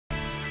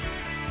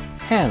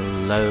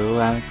Hello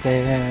out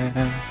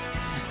there,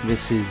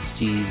 this is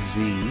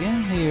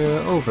GZ, your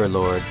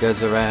Overlord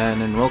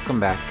Dezeran, and welcome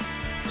back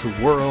to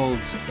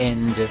World's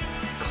End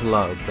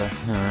Club.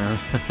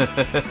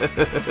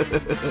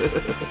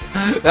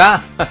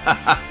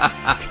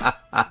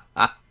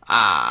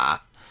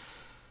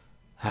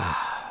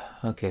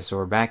 Okay, so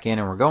we're back in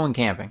and we're going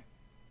camping.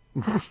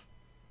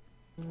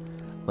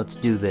 Let's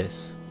do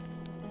this.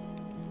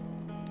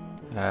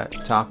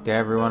 Talk to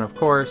everyone, of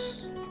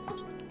course.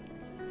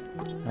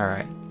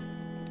 Alright.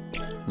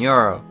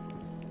 Nyoro.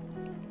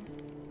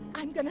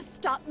 I'm gonna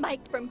stop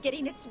Mike from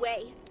getting its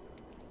way.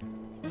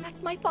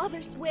 That's my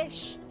father's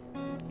wish.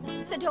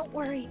 So don't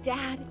worry,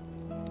 Dad.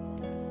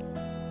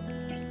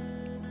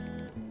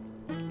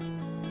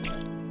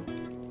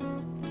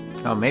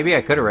 Oh, maybe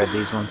I could have read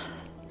these ones.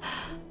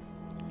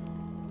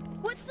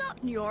 What's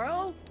up,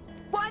 Nyoro?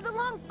 Why the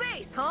long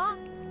face, huh?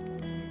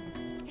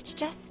 It's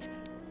just...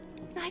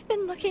 I've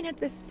been looking at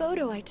this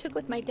photo I took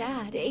with my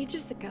dad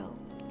ages ago.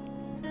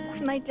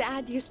 My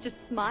dad used to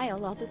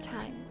smile all the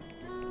time.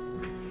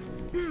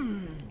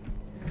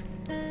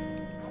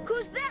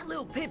 Who's that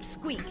little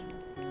pipsqueak?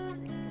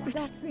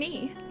 That's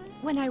me,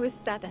 when I was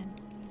 7.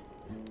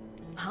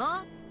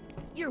 Huh?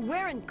 You're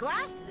wearing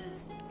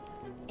glasses.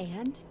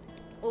 And?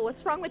 Well,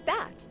 what's wrong with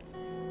that?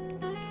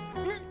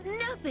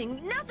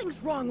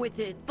 Nothing's wrong with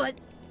it, but...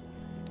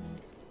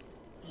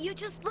 You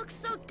just look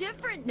so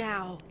different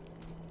now.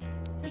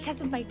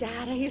 Because of my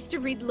dad, I used to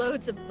read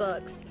loads of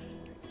books.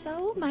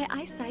 So, my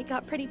eyesight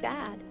got pretty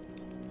bad.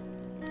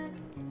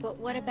 But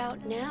what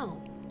about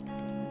now?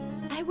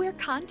 I wear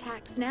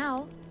contacts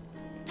now.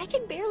 I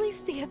can barely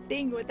see a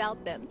thing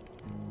without them.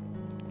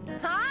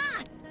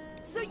 Huh?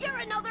 So you're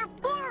another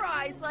Four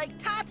Eyes like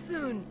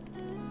Tatsun.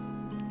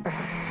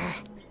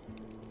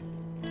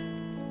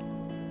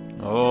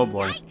 Oh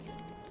boy. Yikes!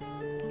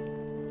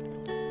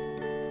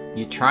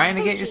 You trying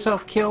to get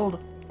yourself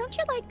killed? Don't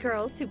you like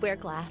girls who wear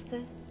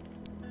glasses?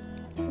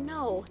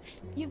 No,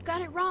 you've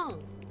got it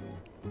wrong.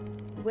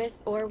 With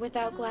or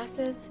without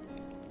glasses,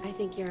 I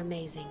think you're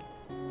amazing.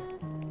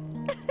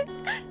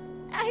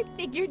 I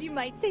figured you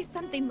might say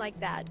something like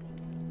that.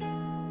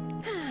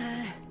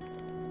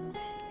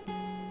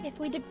 If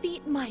we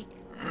defeat Mike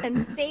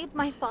and save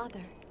my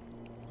father,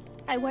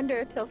 I wonder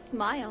if he'll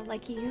smile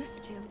like he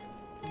used to.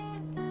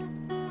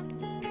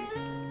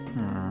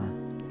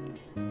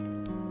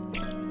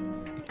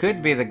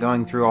 Could be that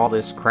going through all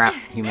this crap,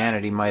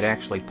 humanity might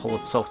actually pull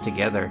itself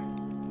together.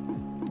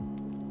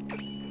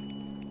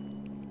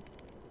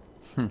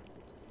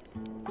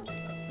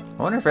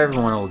 I wonder if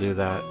everyone will do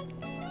that.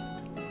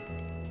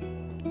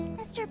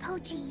 Mr.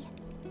 Pochi,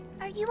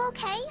 are you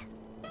okay?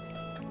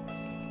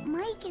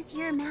 Mike is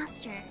your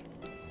master,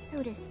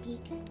 so to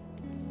speak.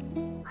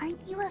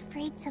 Aren't you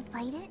afraid to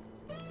fight it?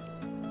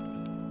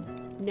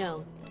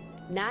 No,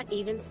 not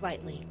even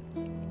slightly.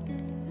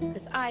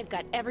 Because I've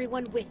got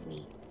everyone with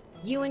me,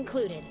 you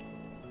included,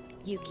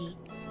 Yuki.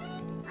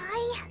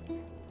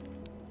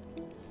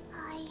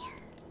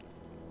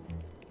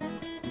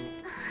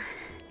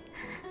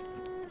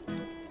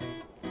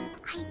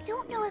 I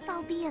don't know if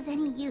I'll be of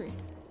any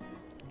use,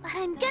 but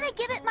I'm gonna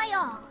give it my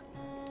all.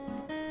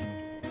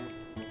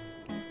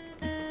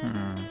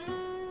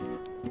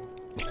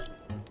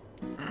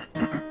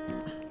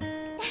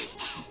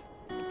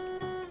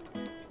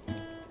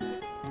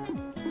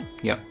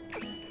 Yep.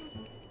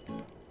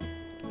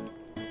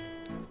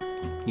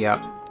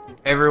 Yep.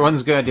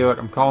 Everyone's gonna do it.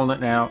 I'm calling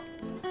it now.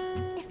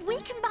 If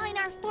we combine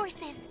our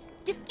forces,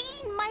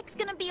 defeating Mike's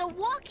gonna be a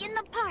walk in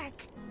the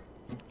park.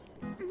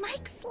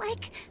 Mike's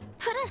like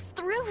put us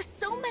through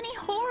so many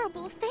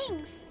horrible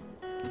things.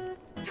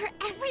 For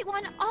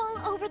everyone all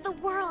over the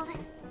world,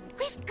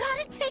 we've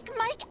gotta take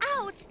Mike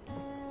out.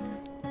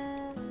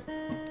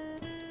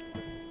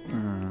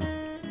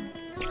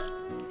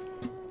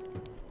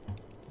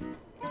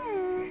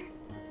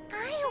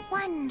 I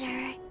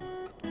wonder.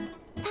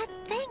 That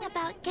thing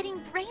about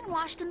getting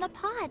brainwashed in the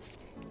pods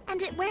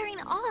and it wearing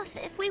off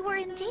if we were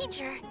in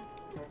danger.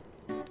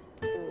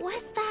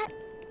 Was that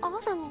all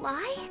a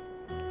lie?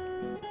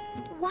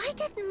 Why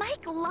did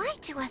Mike lie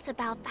to us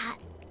about that?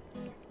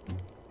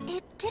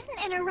 It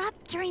didn't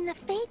interrupt during the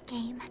Fate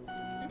game.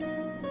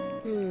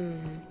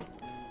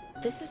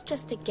 This is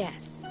just a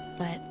guess,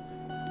 but...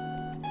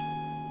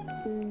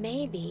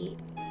 maybe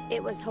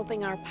it was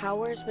hoping our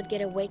powers would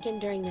get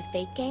awakened during the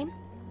Fate game?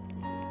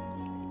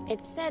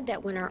 It said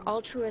that when our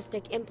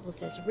altruistic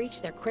impulses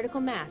reached their critical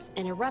mass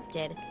and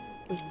erupted,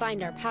 we'd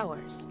find our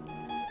powers.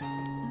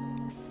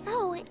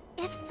 So,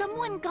 if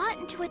someone got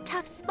into a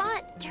tough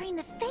spot during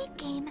the Fate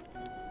game...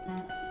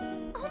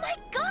 Oh my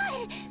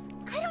god!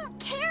 I don't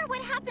care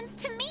what happens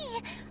to me!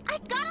 I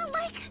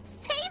gotta,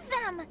 save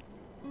them!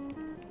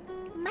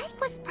 Mike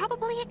was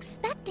probably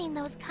expecting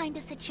those kind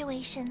of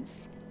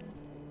situations.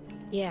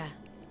 Yeah,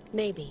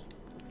 maybe.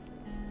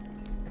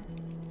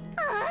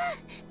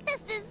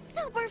 This is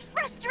super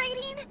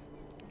frustrating!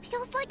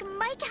 Feels like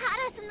Mike had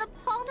us in the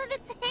palm of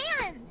its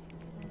hand!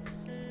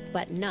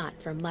 But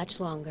not for much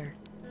longer.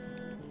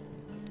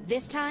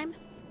 This time,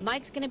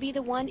 Mike's gonna be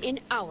the one in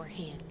our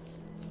hands.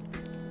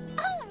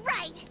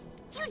 right!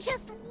 You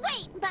just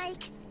wait,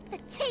 Mike! The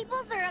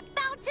tables are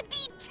about to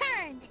be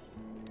turned!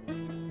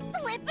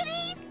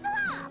 Flippity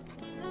flop!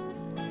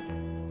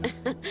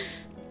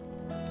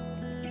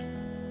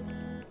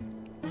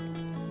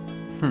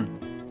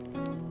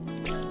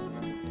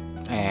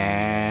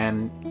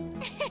 And...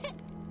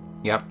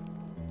 Yep.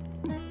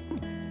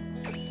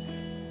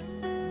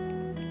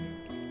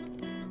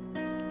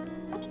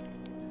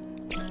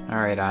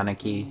 Alright,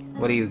 Aniki,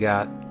 what do you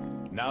got?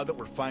 Now that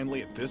we're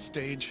finally at this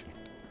stage,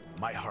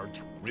 my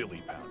heart's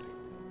really pounding.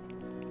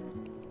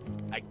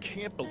 I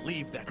can't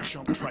believe that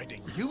chump tried to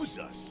use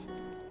us.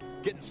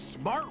 Getting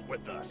smart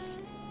with us.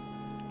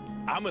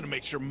 I'm gonna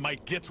make sure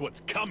Mike gets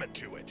what's coming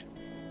to it.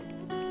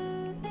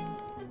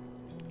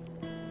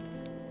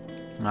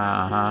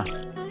 Uh-huh.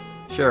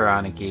 Sure,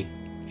 Aniki.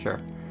 Sure.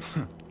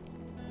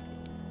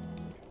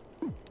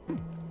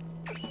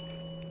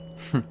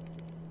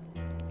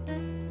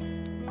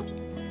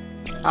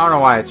 I don't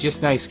know why, it's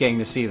just nice getting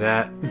to see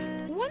that.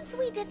 Once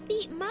we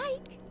defeat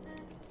Mike,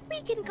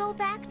 we can go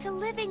back to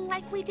living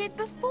like we did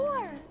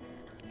before.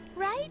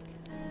 Right?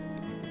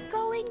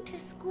 Going to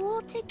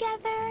school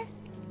together.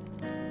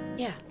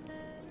 Yeah,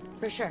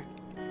 for sure.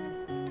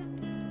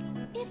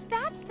 If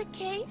that's the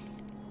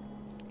case,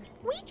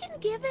 we can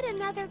give it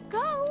another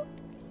go,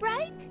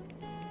 right?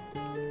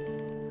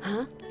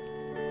 Huh?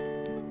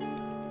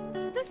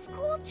 The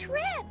school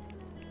trip.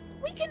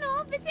 We can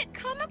all visit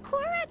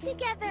Kamakura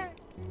together.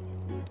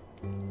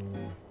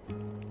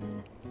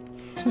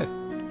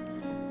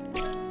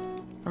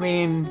 I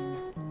mean,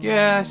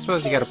 yeah, I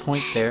suppose you got a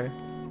point there.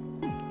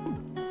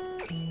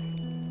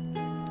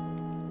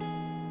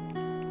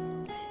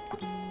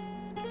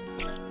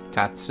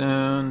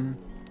 Tatsun.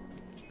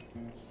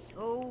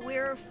 So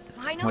we're What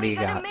do finally you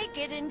gonna got? make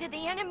it into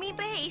the enemy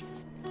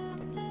base.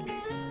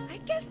 I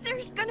guess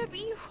there's gonna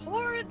be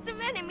hordes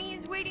of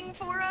enemies waiting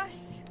for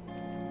us.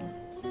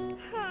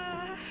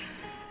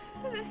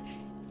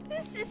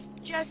 This is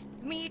just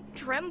me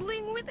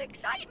trembling with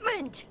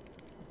excitement.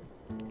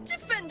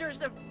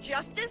 Defenders of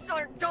justice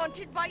aren't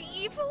daunted by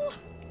evil.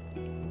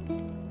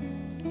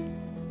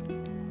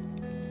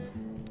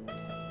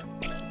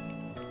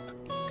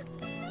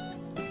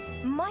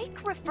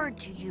 Mike referred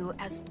to you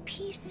as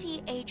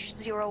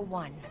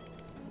PCH-01.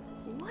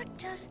 What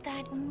does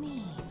that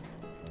mean?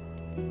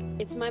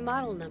 It's my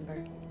model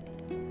number.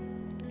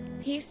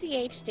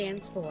 PCH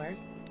stands for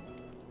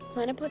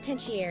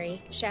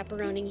Plenipotentiary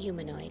Chaperoning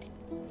Humanoid.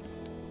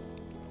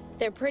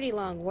 They're pretty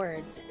long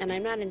words, and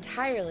I'm not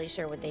entirely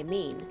sure what they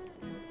mean.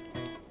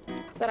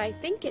 But I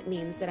think it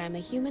means that I'm a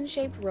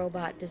human-shaped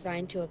robot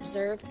designed to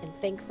observe and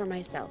think for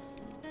myself.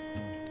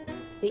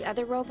 The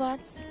other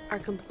robots are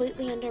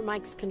completely under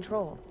Mike's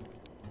control,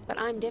 but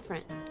I'm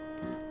different.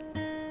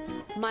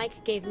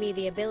 Mike gave me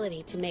the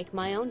ability to make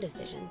my own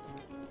decisions.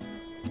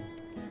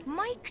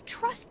 Mike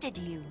trusted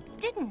you,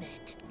 didn't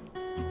it?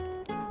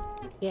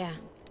 Yeah,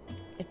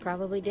 it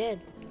probably did.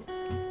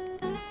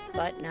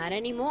 But not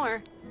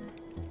anymore.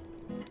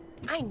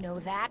 I know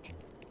that.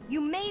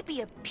 You may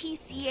be a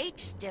PCH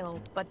still,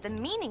 but the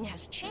meaning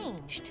has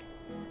changed.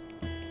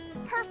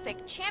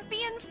 Perfect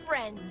champion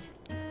friend.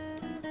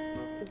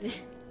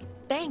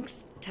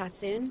 Thanks,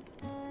 Tatsun.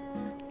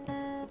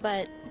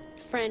 But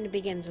friend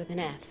begins with an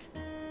F.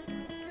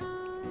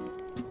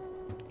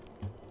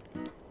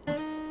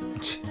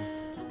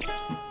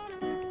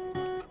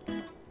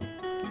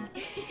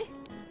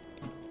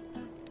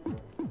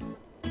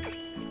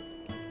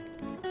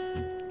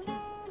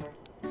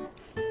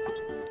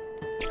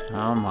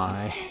 Oh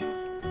my.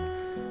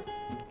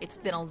 It's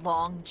been a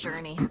long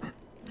journey,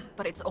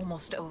 but it's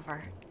almost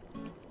over.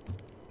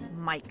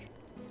 Mike,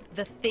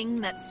 the thing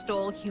that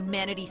stole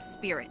humanity's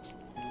spirit.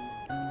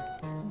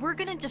 We're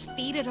gonna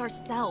defeat it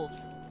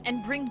ourselves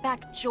and bring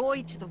back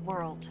joy to the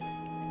world.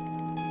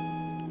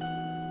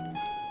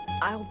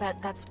 I'll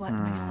bet that's what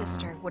my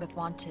sister would have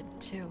wanted,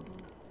 too.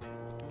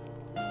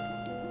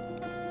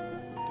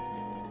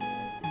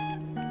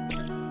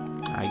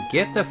 I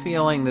get the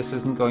feeling this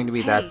isn't going to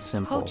be that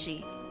simple.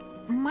 Hochi,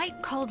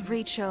 Mike called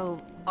Raicho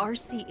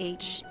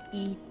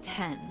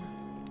RCH-E10,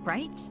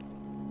 right?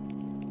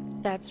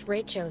 That's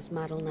Raicho's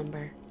model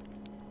number.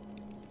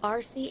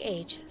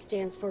 RCH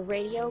stands for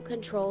Radio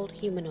Controlled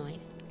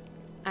Humanoid.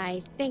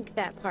 I think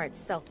that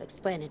part's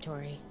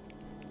self-explanatory.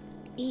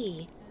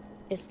 E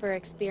is for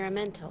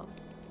experimental.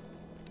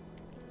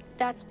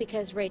 That's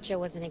because Raicho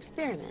was an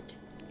experiment.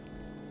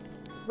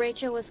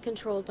 Raicho was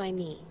controlled by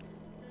me.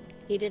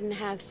 He didn't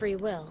have free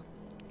will.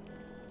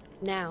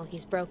 Now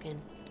he's broken.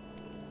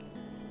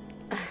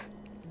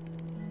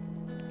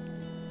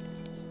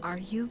 Are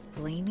you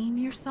blaming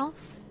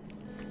yourself?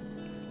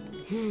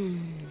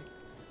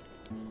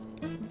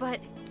 But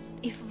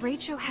if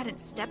Raicho hadn't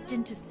stepped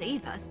in to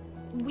save us,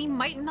 we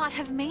might not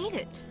have made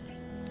it.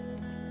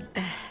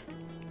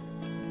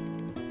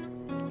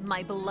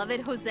 My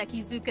beloved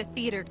Hozekizuka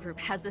Theater Group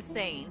has a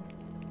saying.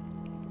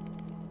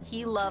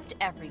 He loved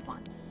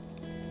everyone.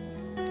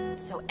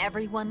 So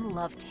everyone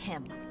loved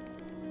him.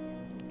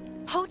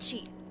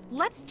 Hochi,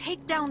 let's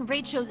take down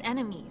Raicho's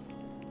enemies.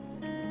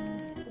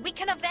 We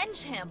can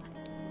avenge him.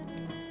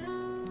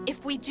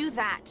 If we do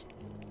that,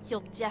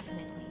 he'll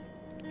definitely...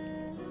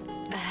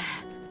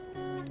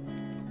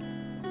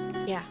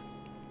 Yeah,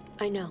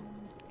 I know.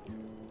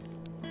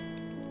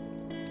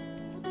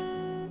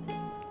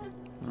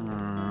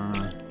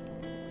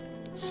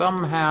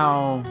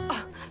 Somehow...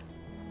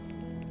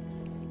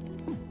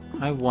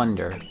 I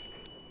wonder...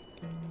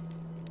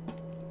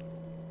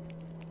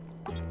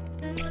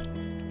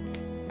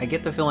 I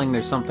get the feeling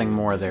there's something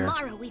more there.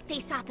 Tomorrow we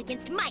face off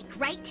against Mike,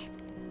 right?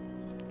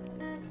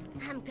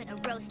 I'm gonna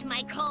roast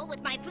Mike whole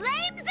with my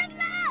flames of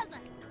love!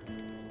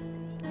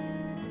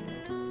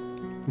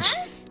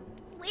 Huh?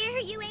 Where are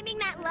you aiming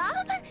that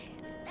love?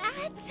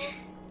 That's...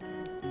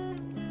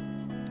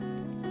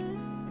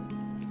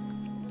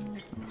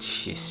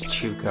 Jeez,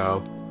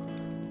 Chuko.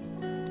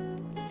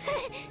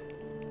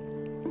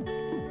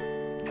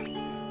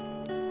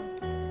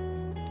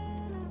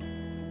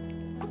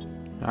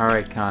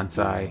 Alright,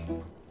 Kansai.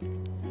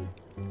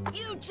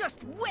 You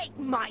just wait,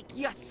 Mike,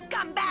 you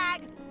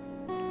scumbag!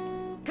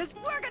 Cause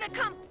we're gonna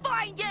come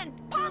find you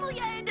and pummel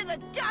you into the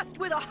dust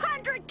with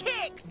 100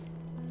 kicks!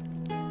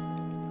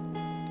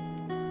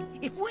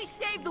 If we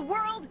save the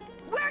world,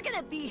 we're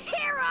gonna be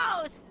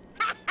heroes!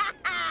 Ha ha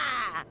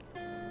ha!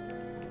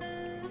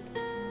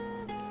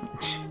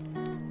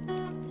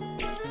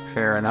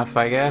 Fair enough,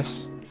 I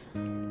guess.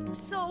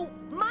 So,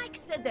 Mike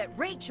said that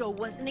Rachel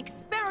was an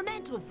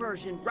experimental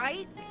version,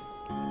 right?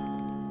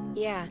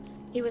 Yeah,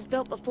 he was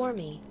built before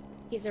me.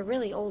 He's a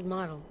really old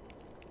model.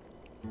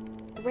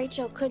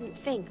 Rachel couldn't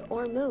think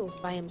or move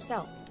by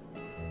himself.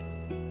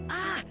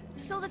 Ah,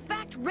 so the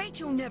fact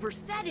Rachel never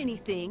said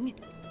anything...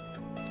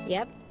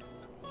 Yep,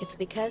 it's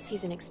because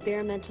he's an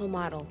experimental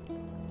model.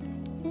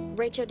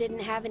 Rachel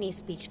didn't have any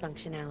speech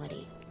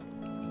functionality.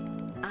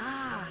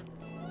 Ah.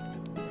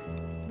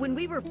 When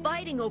we were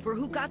fighting over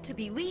who got to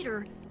be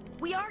leader,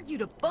 we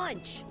argued a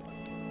bunch.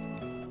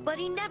 But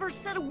he never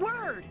said a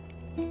word.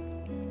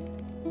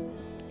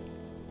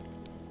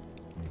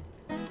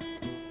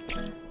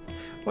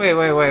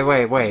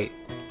 Wait.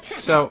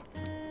 So...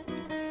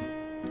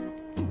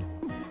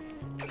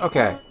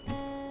 Okay.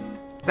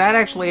 That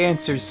actually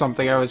answers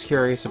something I was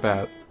curious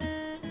about.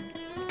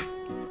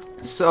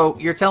 So,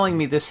 you're telling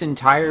me this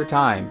entire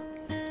time,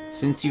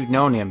 since you've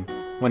known him,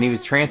 when he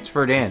was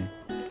transferred in,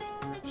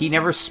 he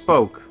never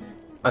spoke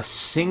a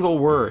single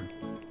word,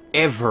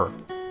 ever,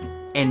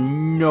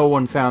 and no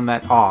one found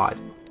that odd?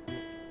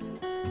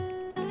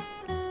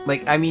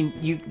 Like, I mean,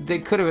 they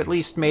could have at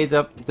least made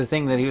up the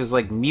thing that he was,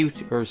 like,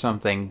 mute or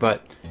something,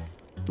 but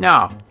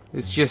no,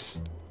 it's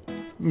just,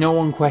 no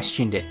one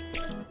questioned it.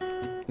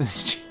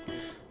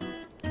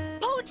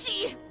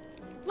 Pochi!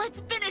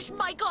 Let's finish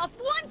Mike off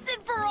once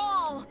and for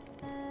all!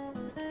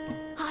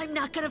 I'm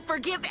not gonna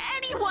forgive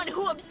anyone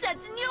who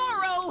upsets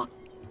Nyoro!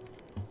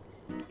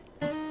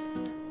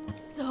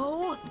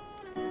 So...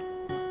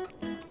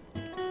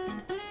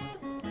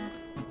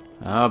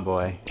 Oh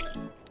boy.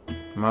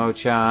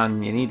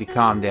 Mo-chan, you need to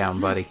calm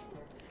down, buddy.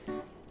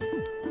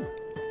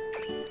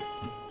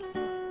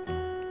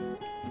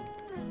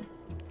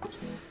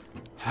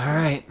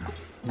 Alright,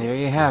 there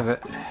you have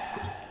it.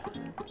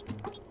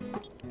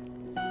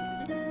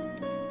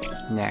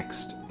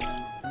 Next.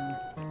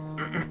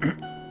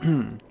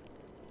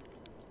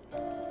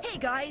 Hey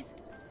guys,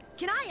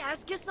 can I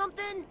ask you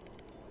something?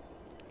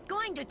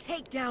 Going to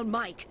take down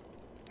Mike.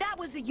 That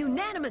was a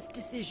unanimous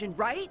decision,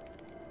 right?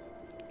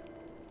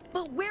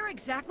 But where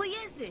exactly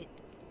is it?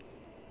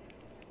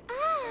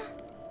 Ah,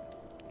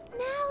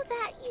 now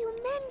that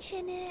you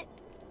mention it...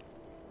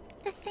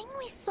 The thing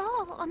we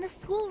saw on the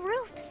school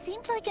roof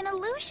seemed like an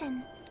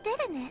illusion,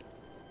 didn't it?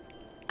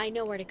 I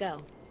know where to go.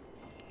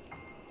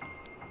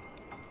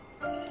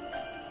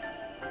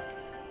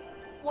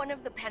 One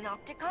of the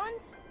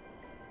Panopticons?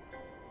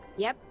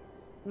 Yep.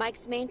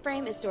 Mike's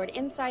mainframe is stored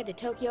inside the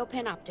Tokyo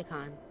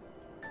Panopticon.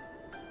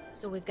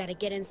 So we've got to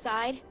get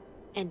inside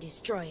and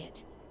destroy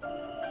it.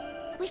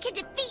 We can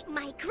defeat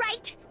Mike,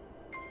 right?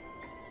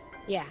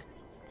 Yeah.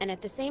 And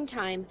at the same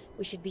time,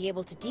 we should be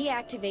able to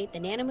deactivate the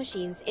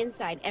nanomachines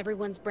inside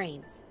everyone's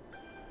brains.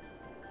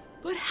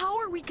 But how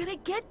are we gonna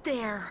get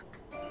there?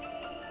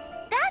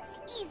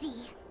 That's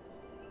easy.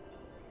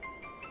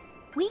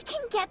 We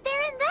can get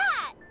there in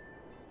that!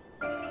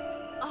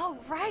 Oh,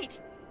 right!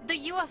 The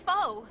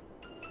UFO!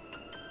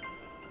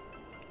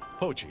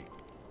 Pochi,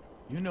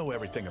 you know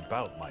everything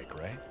about Mike,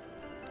 right?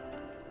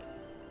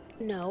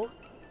 No,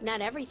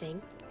 not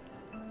everything.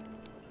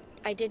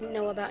 I didn't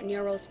know about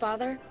Neuro's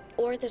father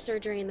or the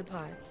surgery in the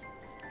pods.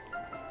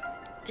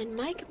 And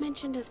Mike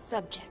mentioned a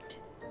subject,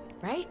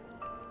 right?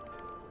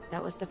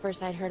 That was the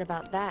first I'd heard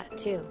about that,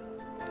 too.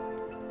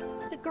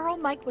 The girl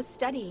Mike was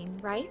studying,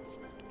 right?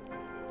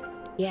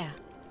 Yeah.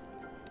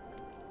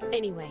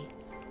 Anyway,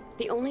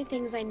 the only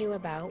things I knew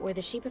about were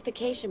the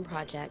Sheepification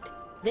Project,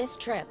 this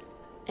trip,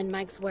 and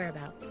Mike's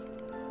whereabouts.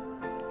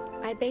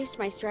 I based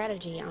my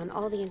strategy on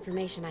all the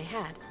information I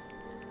had.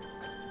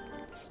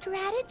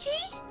 Strategy?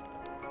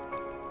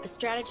 A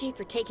strategy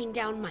for taking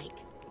down Mike.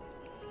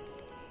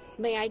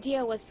 My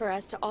idea was for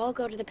us to all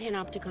go to the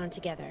Panopticon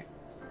together,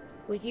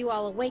 with you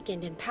all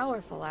awakened and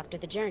powerful after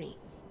the journey.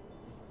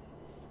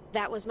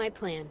 That was my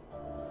plan.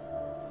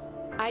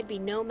 I'd be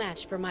no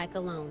match for Mike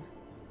alone.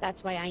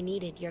 That's why I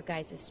needed your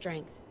guys'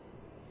 strength.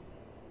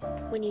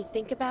 When you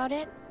think about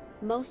it,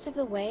 most of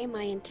the way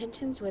my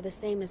intentions were the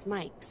same as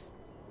Mike's.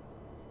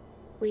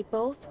 We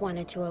both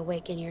wanted to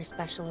awaken your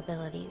special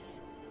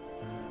abilities.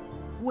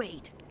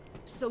 Wait,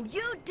 so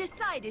you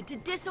decided to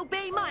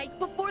disobey Mike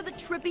before the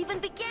trip even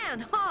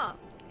began, huh?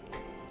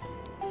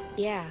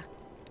 Yeah.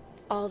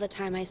 All the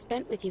time I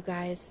spent with you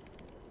guys.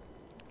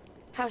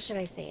 How should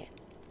I say it?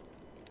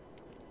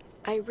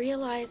 I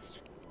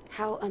realized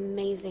how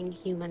amazing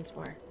humans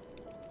were.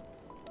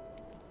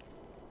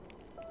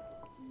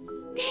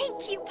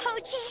 Thank you,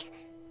 Pochi!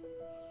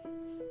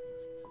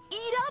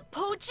 Eat up,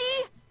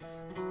 Pochi!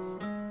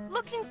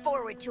 Looking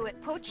forward to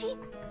it, Pochi.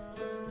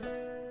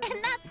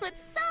 And that's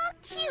what's so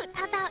cute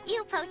about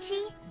you,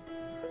 Pochi.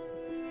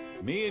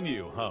 Me and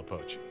you, huh,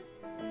 Pochi?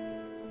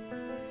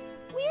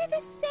 We're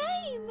the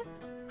same!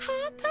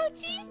 Huh,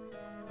 Pochi?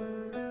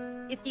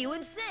 If you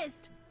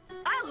insist,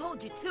 I'll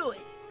hold you to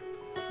it.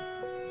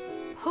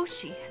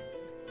 Pochi,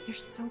 you're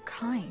so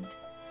kind.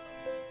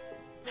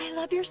 I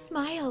love your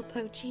smile,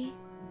 Pochi.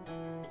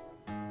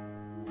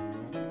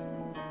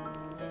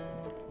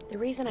 The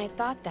reason I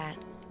thought that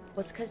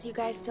was because you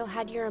guys still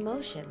had your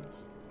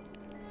emotions.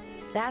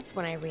 That's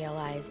when I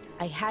realized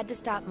I had to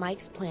stop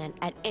Mike's plan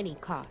at any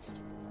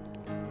cost.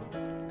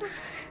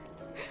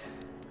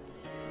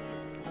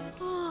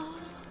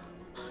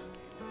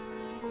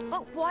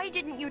 But why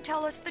didn't you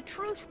tell us the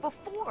truth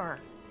before?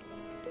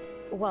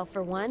 Well,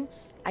 for one,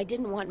 I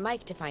didn't want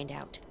Mike to find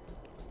out.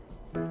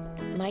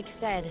 Mike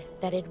said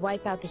that it'd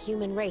wipe out the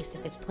human race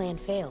if its plan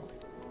failed.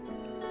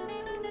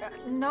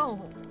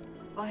 No,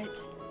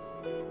 but...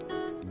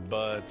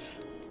 But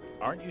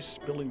aren't you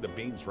spilling the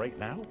beans right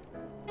now?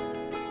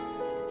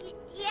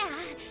 Yeah.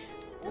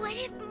 What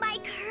if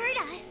Mike hurt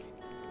us?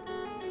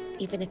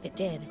 Even if it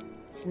did,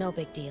 it's no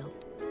big deal.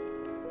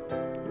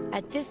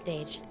 At this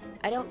stage,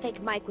 I don't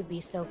think Mike would be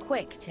so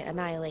quick to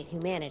annihilate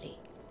humanity.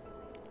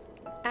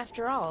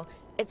 After all,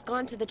 it's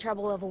gone to the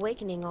trouble of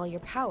awakening all your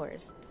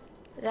powers.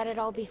 That'd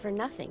all be for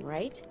nothing,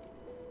 right?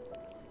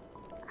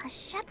 A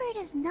shepherd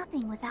is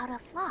nothing without a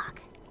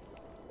flock.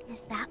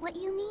 Is that what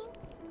you mean?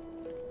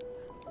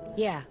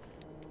 Yeah.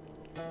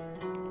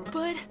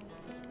 But...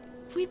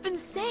 we've been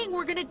saying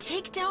we're gonna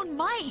take down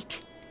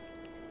Mike!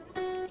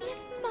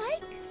 If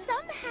Mike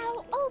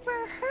somehow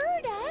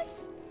overheard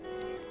us...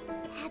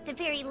 At the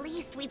very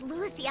least, we'd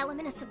lose the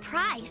element of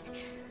surprise.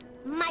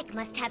 Mike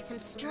must have some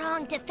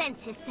strong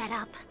defenses set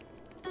up.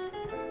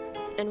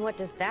 And what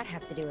does that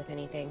have to do with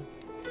anything?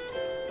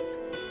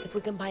 If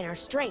we combine our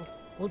strength,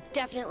 we'll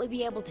definitely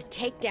be able to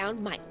take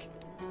down Mike.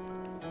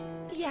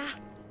 Yeah,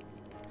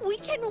 we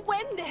can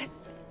win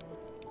this!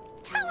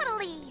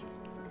 Totally!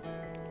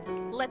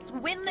 Let's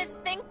win this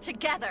thing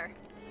together!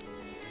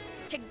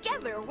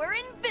 Together, we're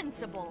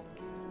invincible.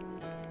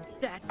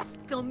 That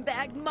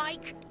scumbag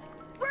Mike!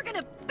 We're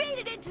gonna bait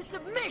it into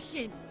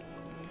submission!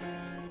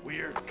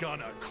 We're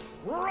gonna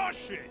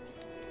crush it!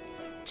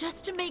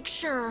 Just to make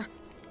sure,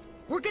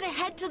 we're gonna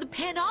head to the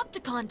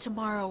Panopticon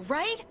tomorrow,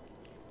 right?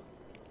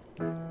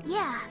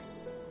 Yeah.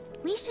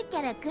 We should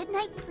get a good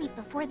night's sleep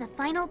before the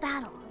final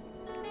battle.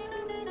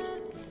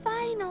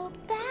 Final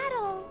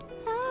battle,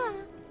 huh?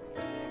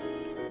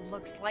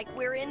 Looks like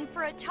we're in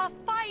for a tough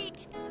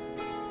fight.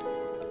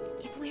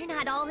 If we're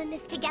not all in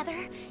this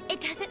together,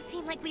 it doesn't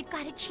seem like we've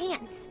got a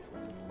chance.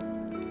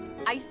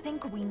 I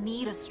think we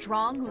need a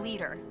strong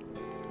leader.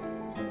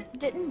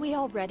 Didn't we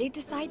already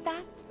decide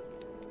that?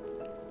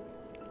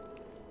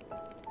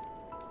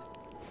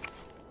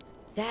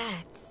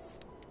 That's...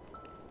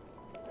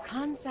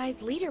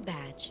 Kansai's leader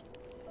badge.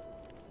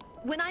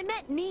 When I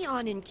met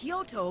Neon in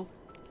Kyoto,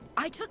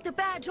 I took the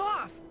badge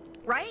off,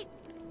 right?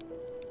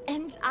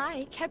 And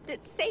I kept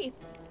it safe.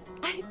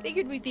 I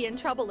figured we'd be in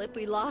trouble if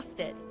we lost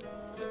it.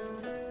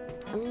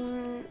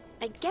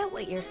 I get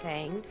what you're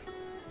saying.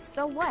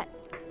 So what?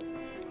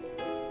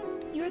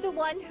 You're the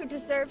one who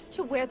deserves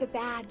to wear the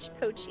badge,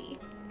 Pochi.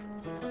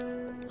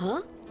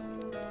 Huh?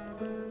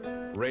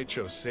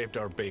 Rachel saved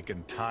our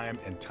bacon time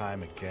and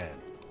time again.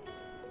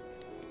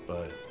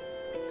 But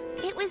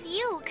It was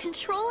you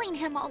controlling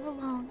him all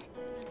along.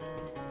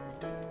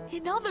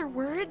 In other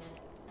words,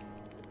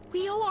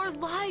 we owe our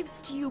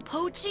lives to you,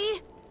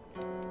 Pochi.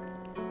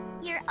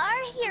 You're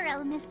our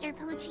hero, Mr.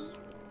 Pochi.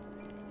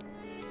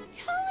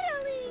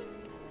 Totally!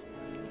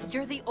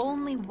 You're the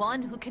only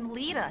one who can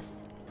lead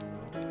us.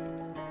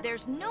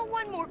 There's no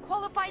one more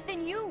qualified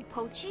than you,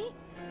 Pochi.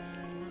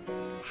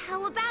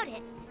 How about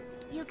it?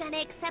 You gonna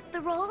accept the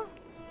role?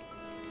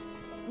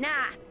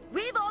 Nah,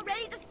 we've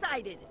already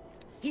decided.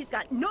 He's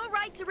got no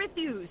right to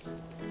refuse.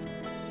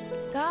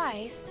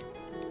 Guys,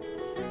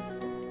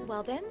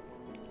 Well then,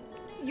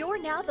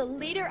 you're now the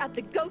leader of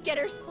the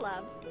Go-Getters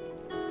Club.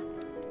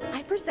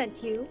 I present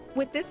you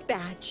with this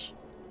badge.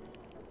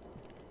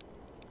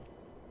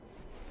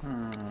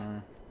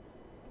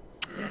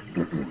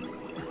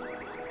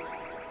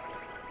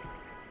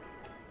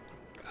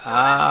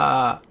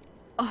 Ah.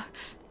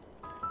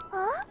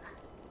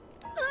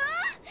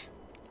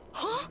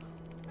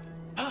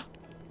 Huh?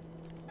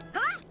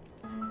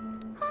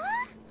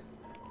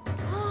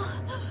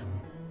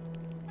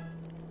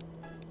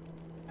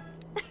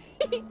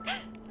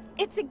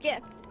 It's a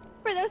gift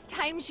for those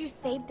times you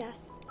saved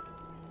us.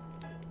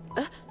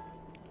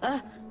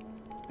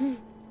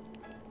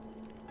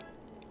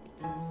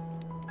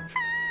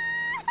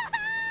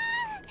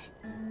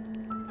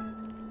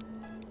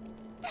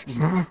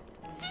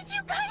 Did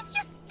you guys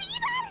just see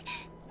that?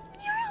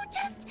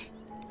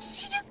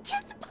 She just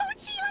kissed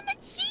Pochi on the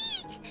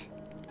cheek!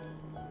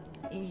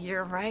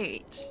 You're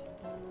right.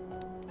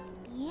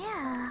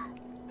 Yeah.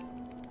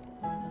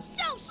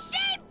 So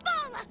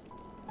shameful!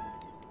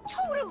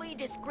 Totally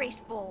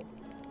disgraceful.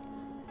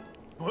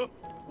 What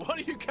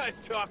are you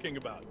guys talking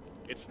about?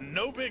 It's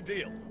no big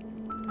deal.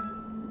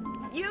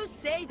 You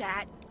say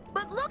that,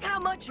 but look how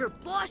much you're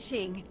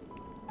blushing.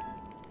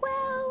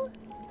 Well,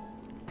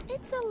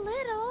 it's a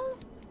little.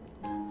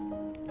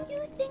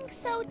 You think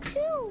so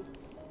too,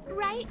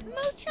 right,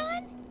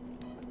 Mochan?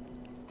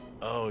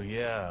 Oh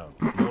yeah,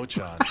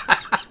 Mochan.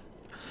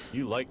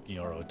 You like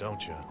Nyoro,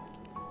 don't you?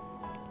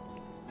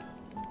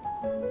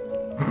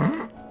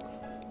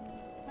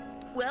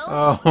 Well,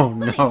 Oh letting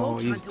no,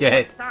 Mochan he's to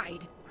dead. one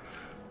side.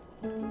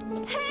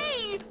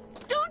 Hey!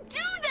 Don't do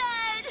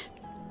that!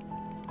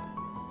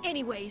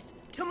 Anyways,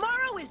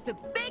 tomorrow is the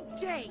big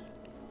day.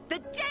 The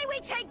day we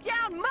take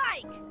down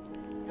Mike!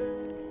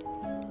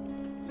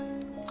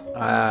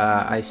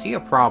 I see a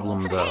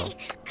problem though. Hey,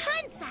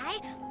 Kansai,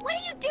 what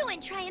are you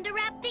doing trying to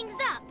wrap things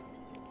up?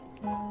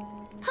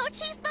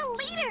 Pochi's the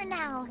leader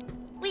now.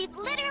 We've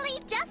literally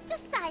just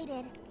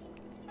decided.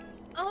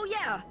 Oh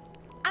yeah,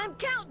 I'm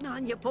counting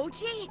on you,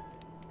 Pochi.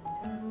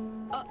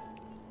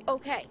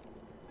 Okay.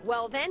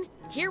 Well then,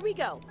 here we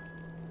go.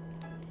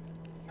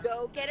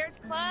 Go-Getters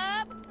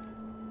Club!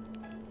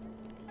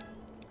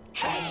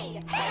 Hey,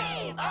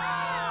 hey,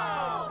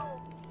 oh!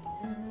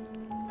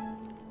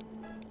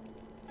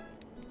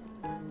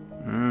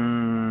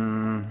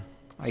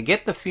 I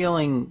get the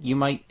feeling you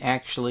might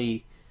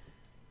actually...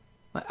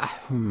 I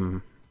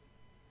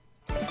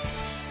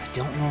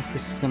don't know if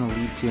this is going to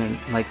lead to,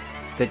 like,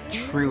 the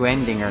true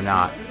ending or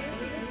not.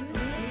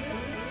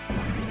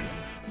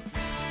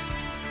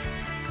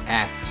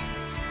 Act.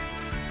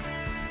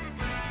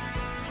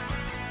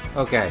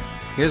 Okay,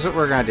 here's what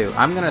we're going to do.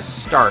 I'm going to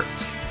start.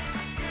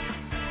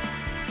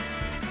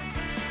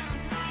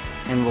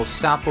 And we'll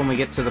stop when we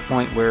get to the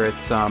point where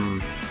it's,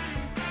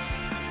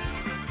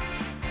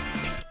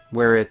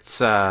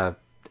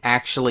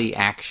 actually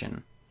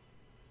action.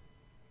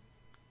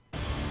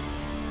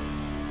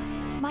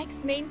 Mike's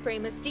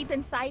mainframe is deep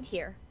inside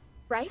here,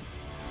 right?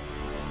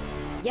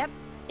 Yep,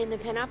 in the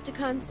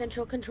Panopticon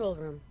Central Control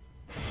Room.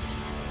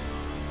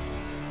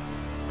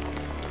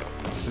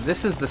 So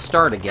this is the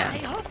start I again.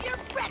 hope you're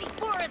ready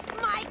for us,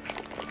 Mike.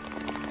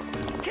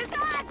 'Cause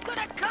I'm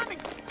gonna come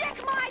and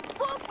stick my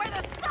boot where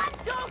the sun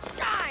don't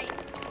shine.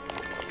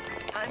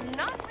 I'm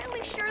not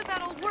really sure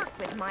that'll work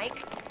with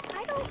Mike.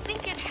 I don't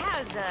think it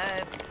has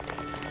a...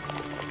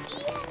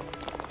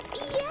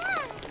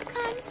 Yeah,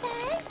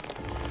 Kansai.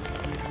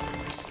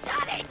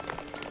 Shut it!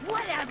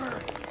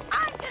 Whatever!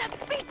 I'm gonna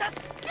beat the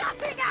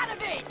stuffing out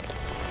of it!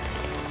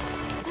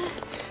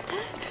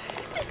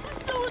 This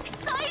is so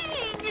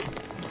exciting!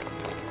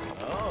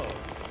 Oh,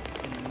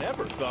 I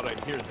never thought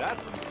I'd hear that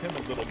from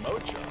timid little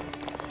Mochan.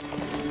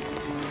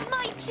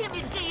 My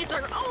timid days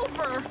are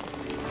over!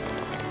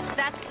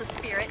 That's the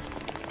spirit.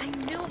 I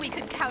knew we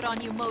could count on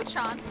you,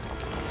 Mochan.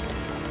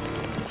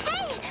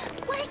 Hey,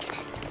 like,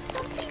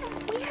 something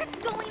weird's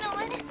going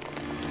on.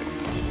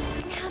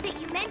 Now that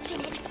you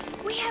mention it,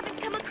 we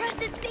haven't come across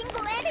a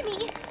single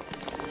enemy.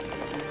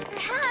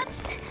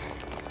 Perhaps.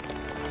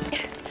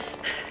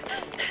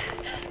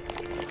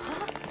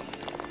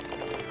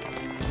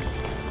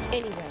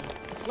 Anyway,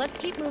 let's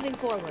keep moving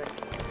forward.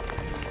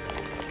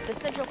 The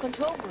Central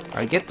Control Room.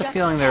 I should get be the just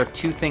feeling there are ahead.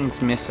 two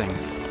things missing.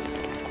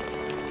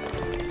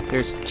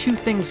 There's two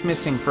things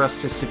missing for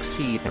us to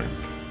succeed.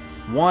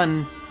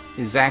 One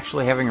is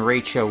actually having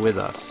Rachel with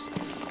us.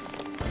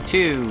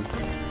 Two,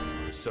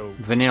 So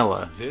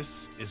vanilla.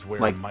 this is where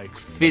Like,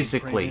 Mike's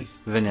physically mainframe is?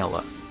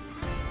 vanilla.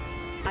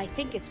 I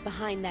think it's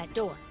behind that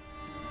door.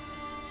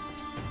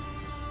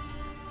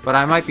 But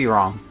I might be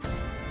wrong.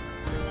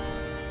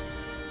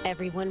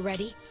 Everyone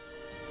ready?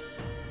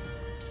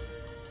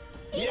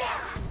 Yeah!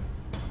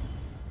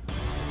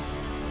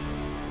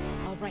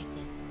 All right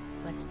then,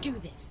 let's do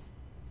this.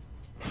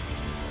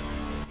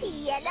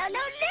 Yellow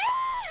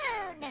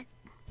Loon!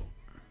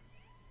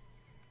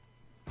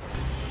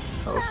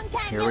 Oh, Long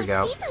time here no we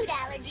go. seafood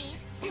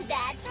allergies.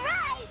 That's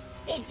right.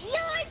 It's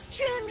yours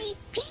truly,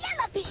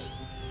 Penelope.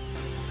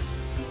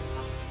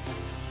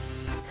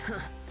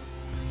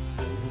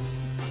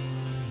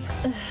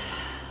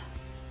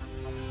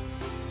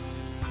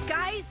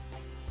 Guys,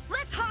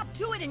 let's hop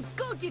to it and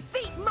go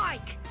defeat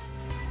Mike!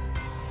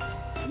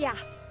 Yeah,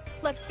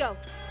 let's go.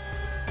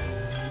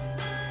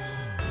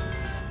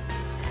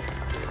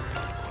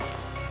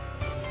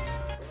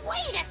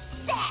 Wait a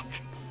sec!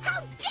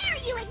 How dare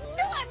you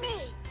ignore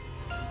me!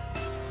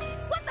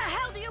 What the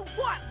hell do you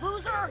want,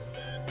 loser?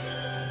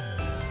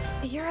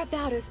 You're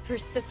about as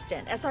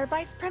persistent as our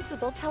vice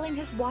principal telling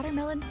his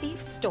watermelon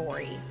thief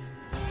story.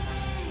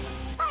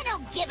 I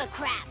don't give a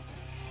crap.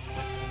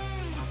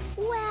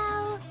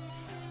 Well,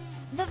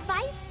 the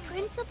vice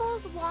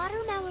principal's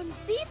watermelon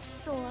thief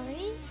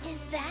story,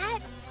 is that?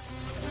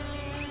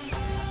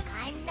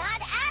 I'm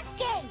not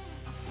asking!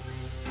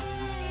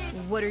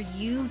 What are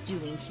you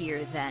doing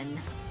here, then?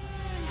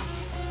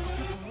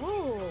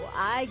 Oh,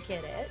 I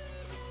get it.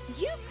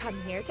 You come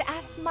here to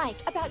ask Mike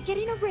about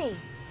getting a raise.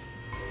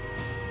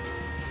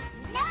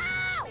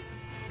 No!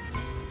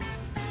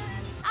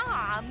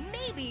 Ah,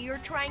 maybe you're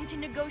trying to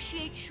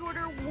negotiate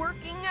shorter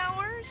working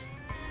hours?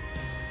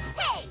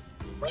 Hey,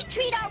 we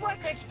treat our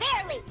workers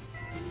fairly.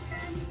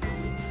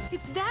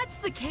 If that's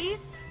the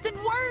case, then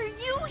why are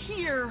you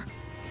here?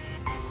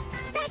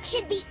 That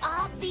should be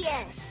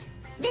obvious.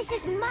 This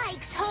is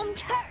Mike's home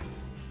turf.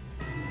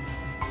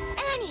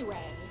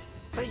 Anyway,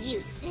 for you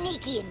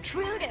sneaky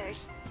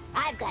intruders,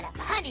 I've got a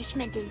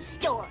punishment in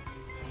store.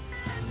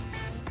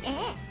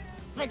 And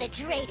for the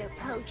traitor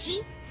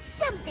Pochi,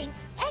 something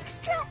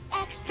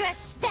extra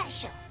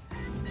special.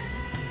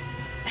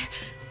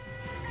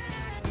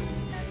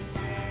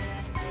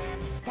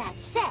 That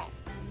said,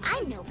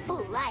 I'm no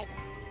fool either.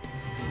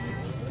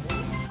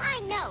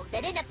 I know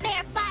that in a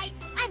fair fight,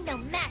 I'm no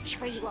match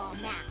for you all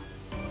now.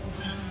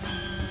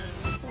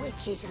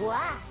 Which is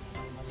why...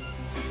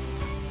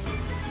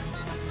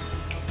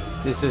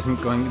 This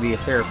isn't going to be a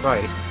fair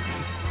fight.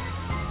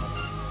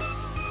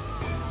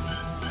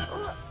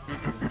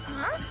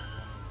 Huh?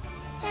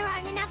 There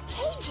aren't enough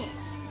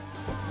cages.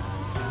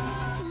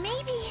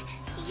 Maybe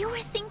you were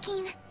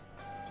thinking...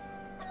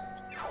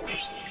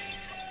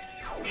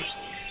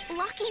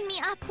 locking me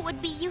up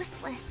would be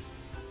useless.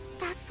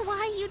 That's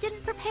why you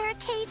didn't prepare a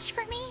cage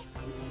for me?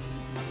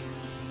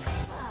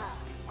 Oh,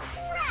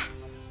 crap!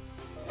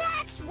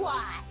 That's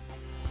why!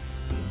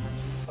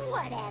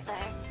 Whatever.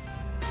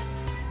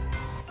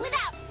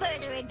 Without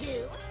further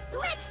ado,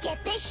 let's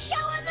get this show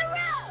on the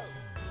road!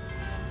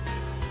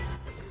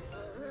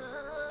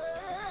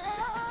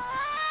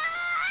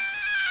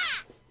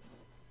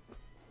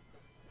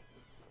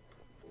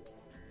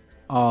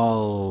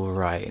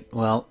 Alright,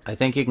 well, I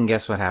think you can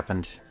guess what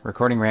happened.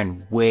 Recording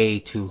ran way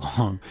too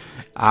long.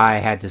 I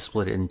had to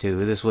split it in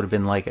two. This would have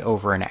been like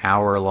over an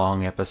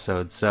hour-long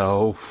episode,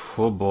 so,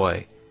 oh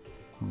boy.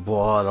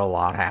 But a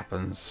lot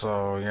happened,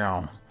 so, you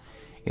know.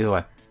 Either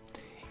way,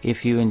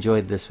 if you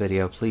enjoyed this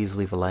video, please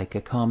leave a like,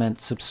 a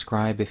comment,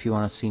 subscribe if you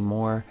want to see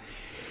more,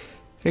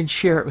 and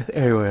share it with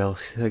anyone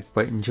else you think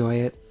might enjoy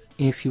it.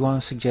 If you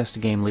want to suggest a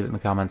game, leave it in the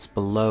comments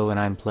below, and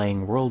I'm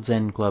playing World's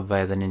End Club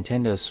via the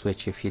Nintendo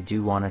Switch if you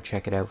do want to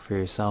check it out for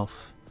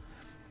yourself.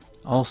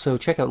 Also,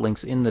 check out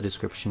links in the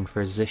description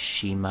for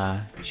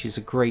Zeshima. She's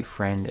a great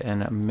friend,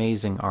 an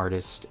amazing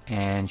artist,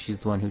 and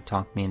she's the one who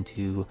talked me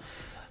into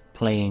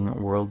playing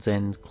World's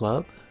End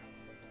Club.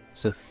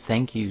 So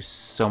thank you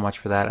so much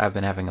for that. I've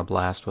been having a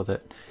blast with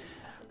it.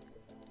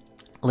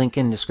 Link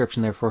in the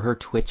description there for her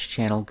Twitch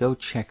channel. Go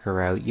check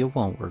her out. You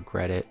won't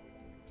regret it.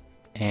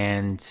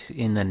 And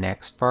in the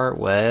next part,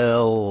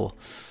 well,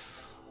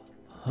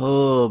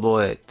 oh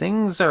boy,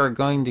 things are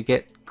going to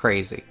get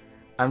crazy.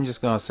 I'm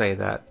just going to say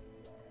that.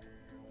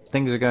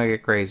 Things are going to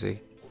get crazy.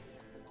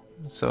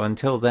 So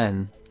until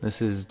then,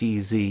 this is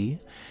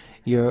DZ,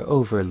 your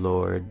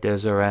overlord,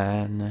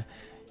 Dezoran.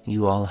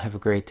 You all have a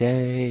great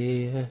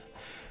day,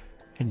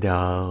 and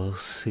I'll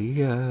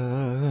see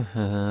ya.